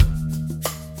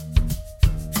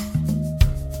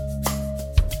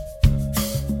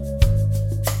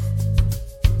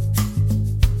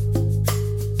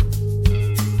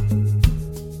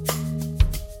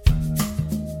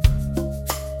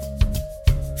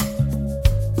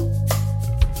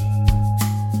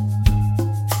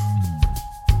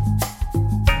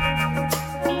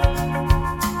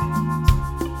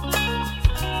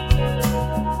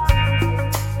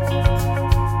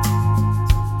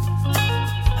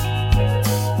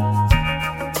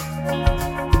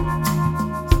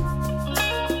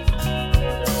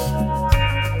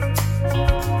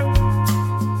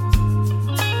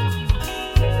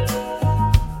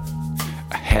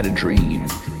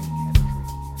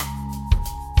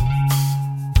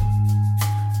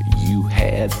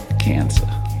had cancer.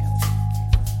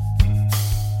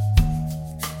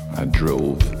 I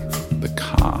drove the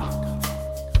car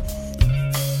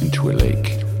into a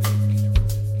lake.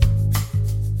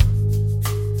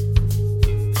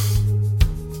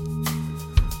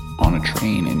 On a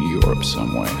train in Europe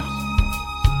somewhere.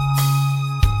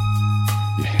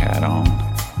 You had on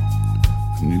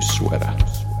a new sweater.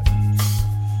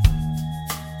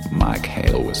 Mike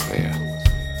Hale was there.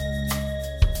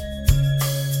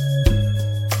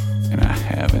 And I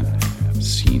haven't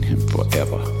seen him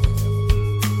forever.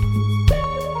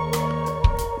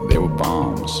 There were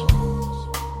bombs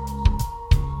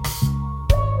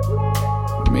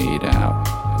made out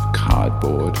of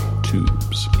cardboard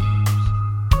tubes,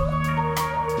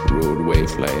 roadway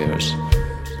flares,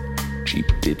 cheap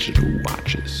digital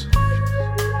watches.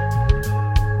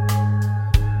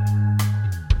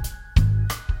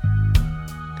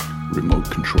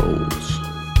 Remote controls,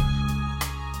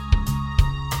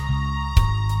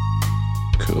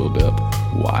 curled up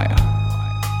wire,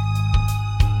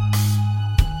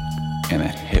 and a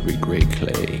heavy gray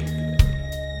clay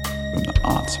from the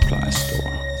art supply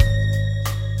store.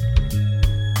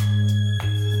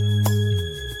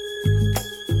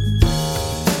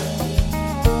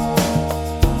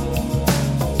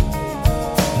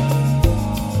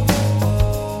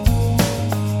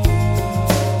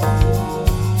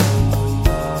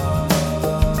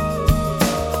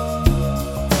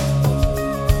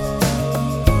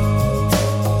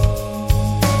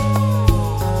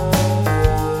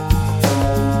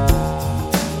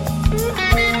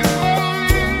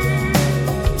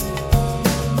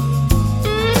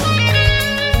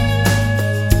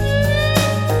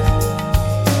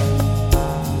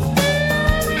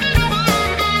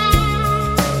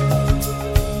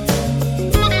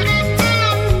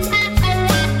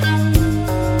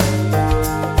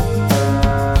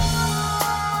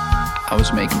 I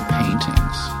was making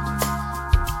paintings,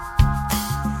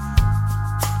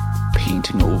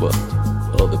 painting over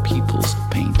other people's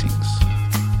paintings,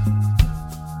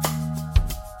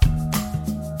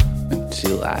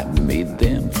 until I made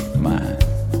them mine.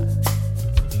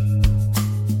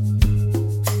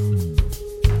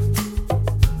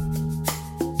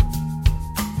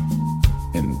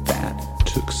 And that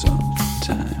took some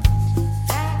time.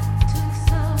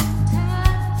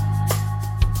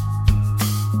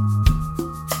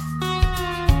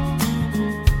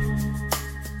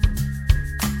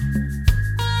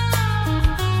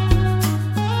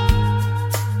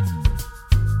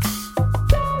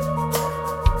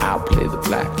 I'll play the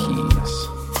black keys.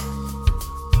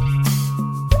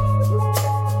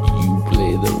 You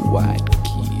play the white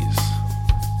keys.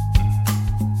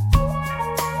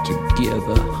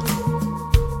 Together,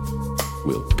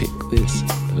 we'll pick this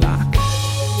lock.